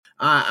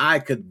I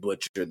could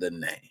butcher the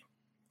name.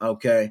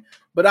 Okay.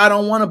 But I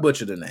don't want to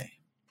butcher the name.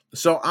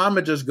 So I'm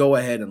going to just go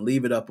ahead and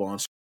leave it up on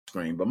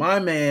screen. But my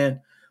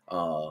man,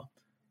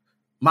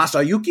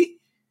 Masayuki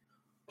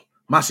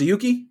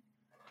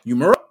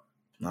Yumura,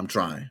 I'm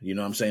trying, you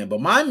know what I'm saying? But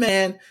my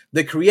man,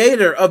 the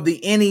creator of the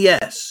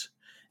NES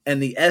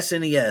and the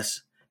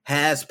SNES,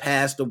 has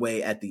passed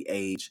away at the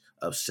age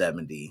of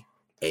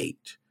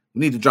 78. We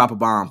need to drop a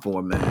bomb for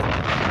him, man.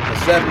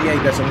 At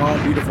 78, that's a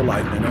long, beautiful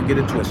life, man. Don't get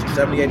it twisted.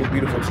 78 is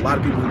beautiful. There's a lot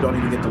of people who don't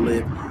even get to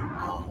live.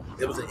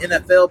 It was an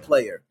NFL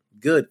player,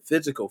 good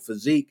physical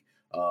physique.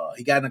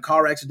 He got in a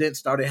car accident,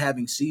 started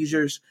having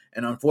seizures,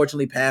 and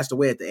unfortunately passed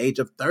away at the age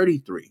of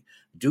 33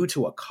 due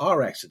to a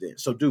car accident.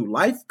 So, dude,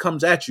 life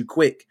comes at you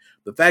quick.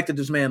 The fact that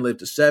this man lived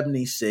to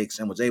 76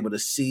 and was able to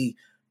see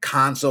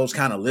consoles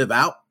kind of live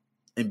out,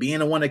 and being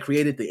the one that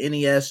created the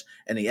NES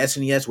and the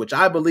SNES, which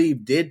I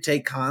believe did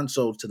take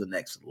consoles to the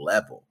next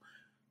level.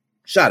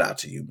 Shout out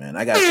to you, man.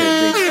 I got to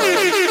say a big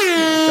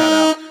shout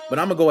out. But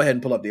I'm going to go ahead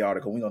and pull up the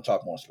article. We're going to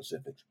talk more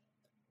specifics.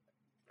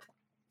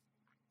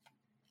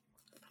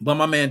 But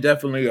my man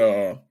definitely,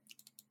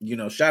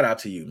 shout out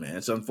to you, man.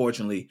 It's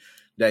unfortunately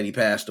that he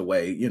passed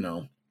away,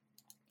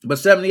 But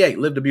 78,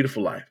 lived a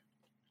beautiful life.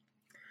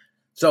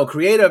 So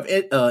creator of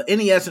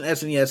NES and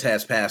SNES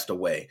has passed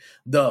away.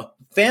 The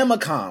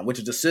Famicom, which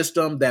is a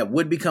system that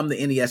would become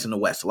the NES in the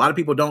West. A lot of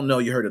people don't know.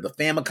 You heard of the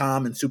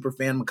Famicom and Super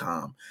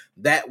Famicom.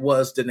 That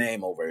was the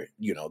name over,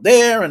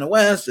 there in the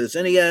West. It's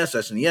NES,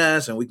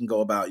 SNES, and we can go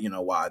about,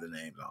 why the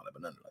names and all that,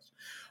 but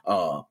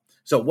nonetheless.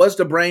 So was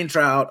the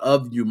brainchild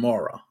of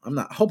Yumura.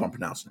 I hope I'm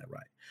pronouncing that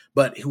right.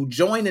 But who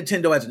joined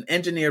Nintendo as an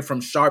engineer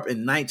from Sharp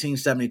in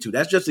 1972.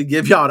 That's just to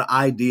give y'all the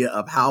idea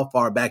of how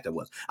far back that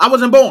was. I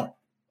wasn't born.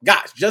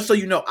 Guys, just so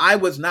you know, I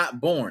was not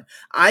born.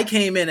 I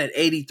came in at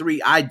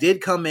 83. I did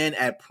come in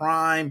at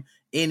prime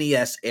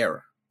NES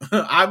era.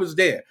 I was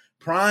there.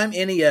 Prime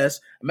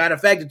NES. Matter of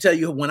fact, to tell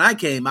you, when I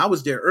came, I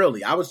was there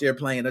early. I was there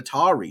playing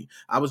Atari.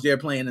 I was there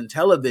playing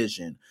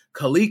Intellivision,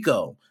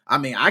 Coleco. I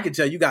mean, I could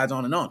tell you guys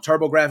on and on.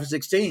 TurboGrafx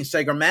 16,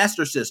 Sega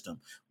Master System.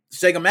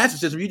 Sega Master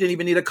System, you didn't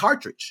even need a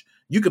cartridge.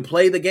 You could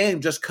play the game,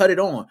 just cut it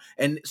on.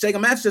 And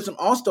Sega Master System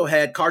also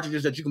had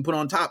cartridges that you can put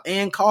on top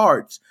and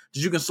cards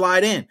that you can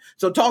slide in.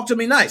 So talk to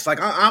me nice. Like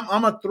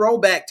I'm a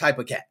throwback type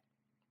of cat.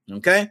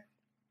 Okay?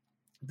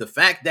 The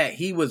fact that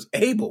he was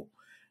able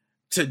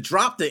to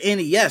drop the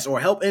NES or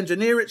help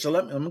engineer it. So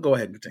I'm going to go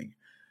ahead and continue.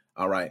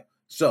 All right.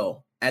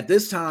 So at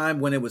this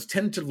time, when it was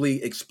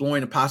tentatively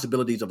exploring the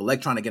possibilities of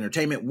electronic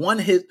entertainment, one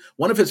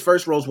of his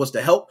first roles was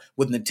to help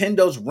with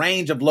Nintendo's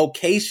range of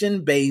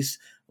location-based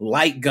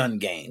light gun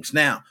games.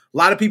 Now, a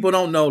lot of people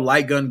don't know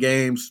light gun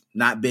games,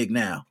 not big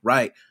now,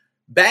 right?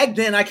 Back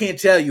then, I can't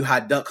tell you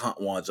how Duck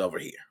Hunt was over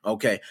here,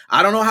 okay?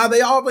 I don't know how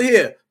they are over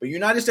here, but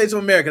United States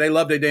of America, they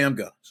love their damn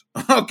guns,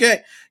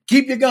 okay?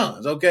 Keep your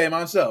guns, okay,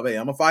 myself. Hey,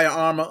 I'm a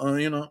firearm,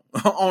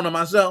 owner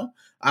myself.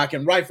 I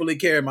can rightfully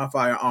carry my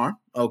firearm,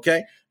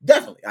 okay?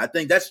 Definitely. I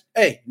think that's,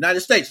 United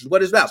States is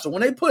what it's about. So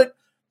when they put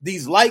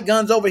these light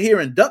guns over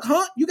here in Duck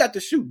Hunt, you got to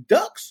shoot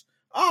ducks.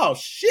 Oh,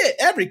 shit.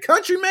 Every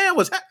countryman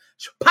was...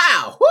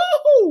 Pow!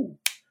 Woo-hoo!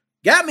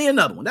 Got me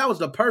another one. That was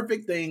the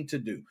perfect thing to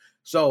do.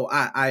 So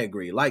I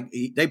agree. Like,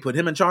 they put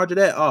him in charge of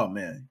that. Oh,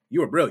 man,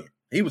 you were brilliant.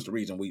 He was the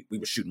reason we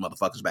were shooting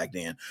motherfuckers back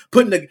then.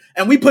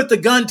 And we put the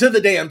gun to the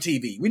damn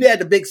TV. We had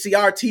the big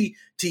CRT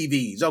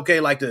TVs,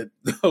 okay, like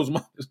those.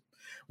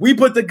 We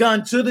put the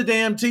gun to the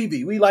damn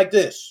TV. We like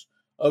this,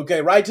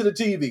 okay, right to the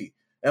TV.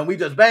 And we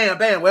just bam,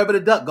 bam, wherever the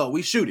duck go,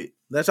 we shoot it.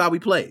 That's how we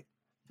played,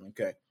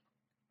 okay.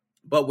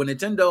 But when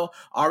Nintendo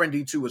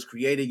R&D2 was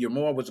created,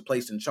 Yumura was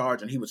placed in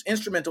charge, and he was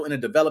instrumental in the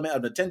development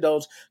of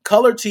Nintendo's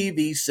color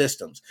TV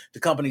systems,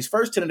 the company's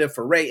first tentative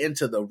foray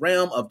into the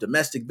realm of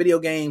domestic video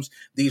games.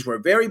 These were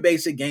very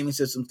basic gaming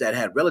systems that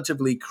had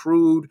relatively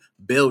crude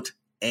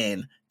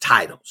built-in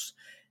titles.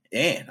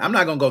 And I'm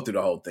not going to go through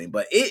the whole thing,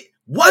 but it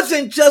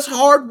wasn't just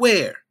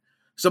hardware.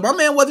 So my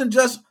man wasn't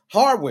just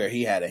hardware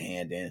he had a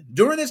hand in.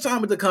 During his time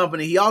with the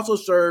company, he also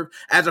served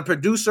as a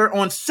producer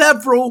on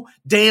several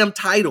damn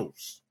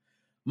titles.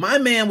 My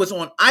man was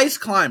on Ice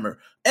Climber.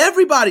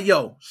 Everybody,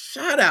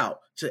 shout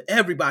out to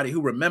everybody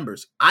who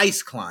remembers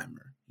Ice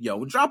Climber.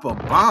 Drop a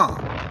bomb.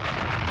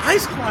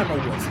 Ice Climber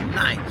was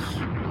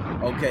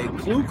nice. Okay,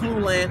 Clue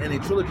Land and a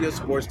trilogy of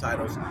sports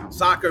titles.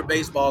 Soccer,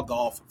 baseball,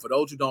 golf. For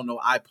those who don't know,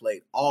 I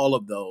played all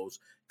of those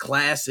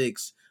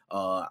classics.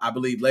 I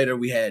believe later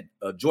we had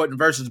Jordan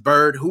versus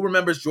Bird. Who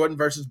remembers Jordan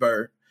versus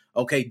Bird?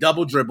 Okay,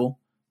 Double Dribble.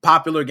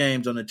 Popular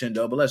games on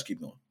Nintendo, but let's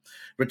keep going.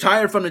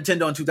 Retired from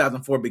Nintendo in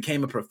 2004,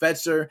 became a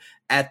professor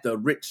at the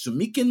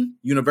Ritsumeikan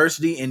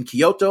University in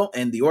Kyoto,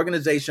 and the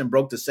organization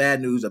broke the sad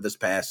news of his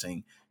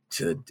passing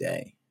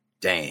today.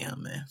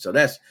 Damn, man. So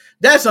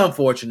that's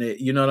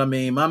unfortunate. You know what I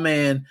mean? My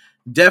man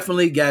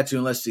definitely got to,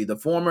 and let's see, the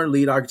former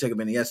lead architect of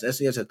NES,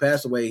 SNES has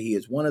passed away. He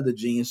is one of the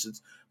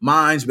geniuses,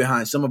 minds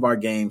behind some of our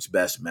game's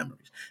best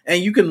memories.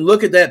 And you can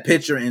look at that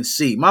picture and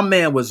see, my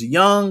man was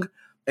young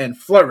and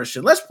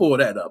flourishing. Let's pull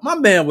that up. My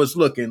man was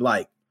looking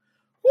like,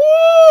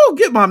 woo,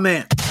 get my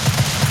man.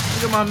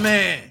 Look at my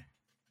man.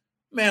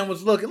 Man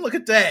was looking, look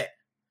at that.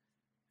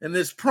 in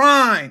this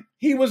prime.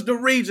 He was the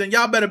reason.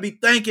 Y'all better be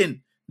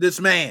thanking this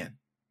man.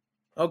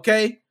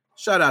 Okay?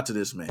 Shout out to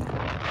this man.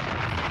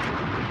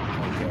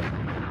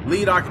 Okay.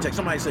 Lead architect.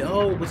 Somebody say,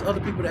 oh, it was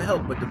other people that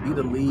helped, but to be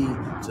the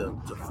lead,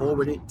 to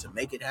forward it, to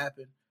make it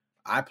happen.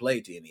 I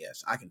played the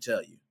NES. I can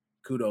tell you.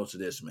 Kudos to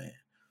this man.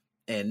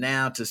 And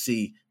now to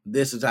see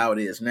this is how it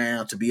is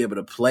now, to be able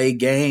to play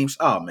games.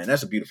 Oh, man,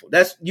 that's a beautiful.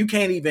 You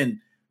can't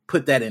even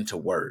put that into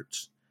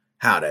words,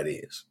 how that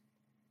is.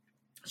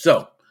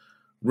 So,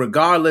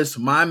 regardless,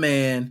 my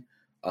man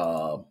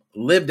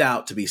lived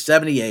out to be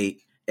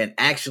 78 and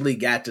actually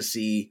got to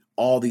see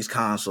all these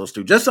consoles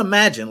through. Just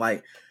imagine,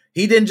 like,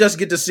 he didn't just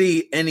get to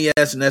see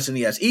NES and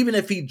SNES. Even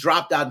if he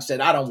dropped out and said,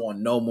 I don't want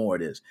no more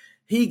of this.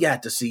 He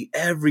got to see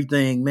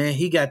everything, man.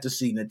 He got to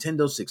see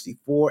Nintendo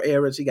 64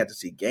 eras. He got to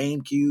see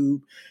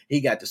GameCube.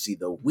 He got to see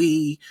the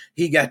Wii.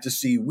 He got to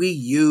see Wii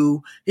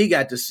U. He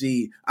got to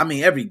see,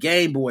 every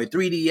Game Boy,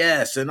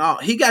 3DS, and all.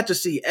 He got to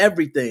see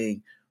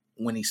everything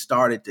when he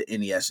started the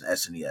NES and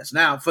SNES.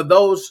 Now, for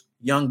those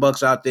young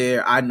bucks out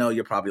there, I know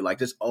you're probably like,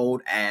 this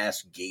old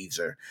ass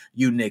geezer.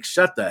 You Nick,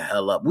 shut the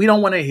hell up. We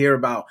don't want to hear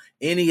about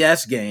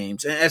NES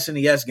games and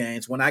SNES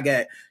games when I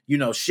got,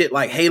 shit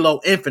like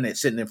Halo Infinite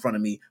sitting in front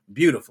of me.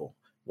 Beautiful.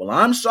 Well,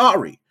 I'm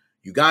sorry.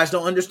 You guys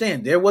don't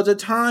understand. There was a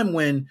time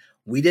when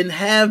we didn't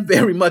have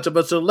very much of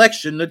a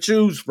selection to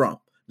choose from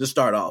to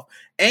start off.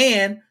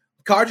 And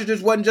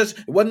cartridges wasn't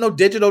no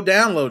digital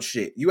download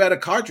shit. You had a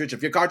cartridge.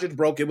 If your cartridge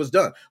broke, it was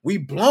done. We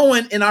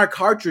blowing in our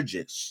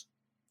cartridges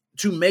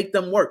to make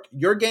them work.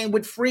 Your game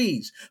would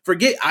freeze.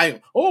 Forget,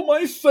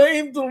 my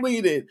save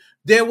deleted.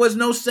 There was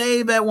no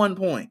save at one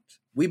point.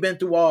 We've been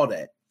through all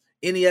that.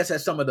 NES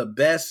has some of the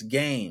best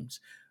games.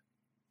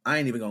 I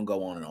ain't even going to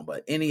go on and on,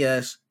 but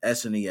NES,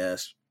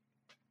 SNES,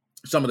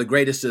 some of the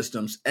greatest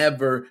systems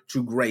ever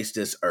to grace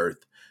this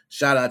earth.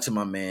 Shout out to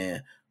my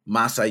man,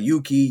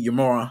 Masayuki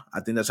Yamura.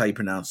 I think that's how you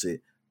pronounce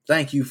it.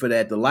 Thank you for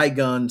that. The light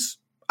guns,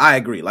 I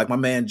agree. Like my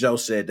man Joe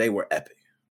said, they were epic.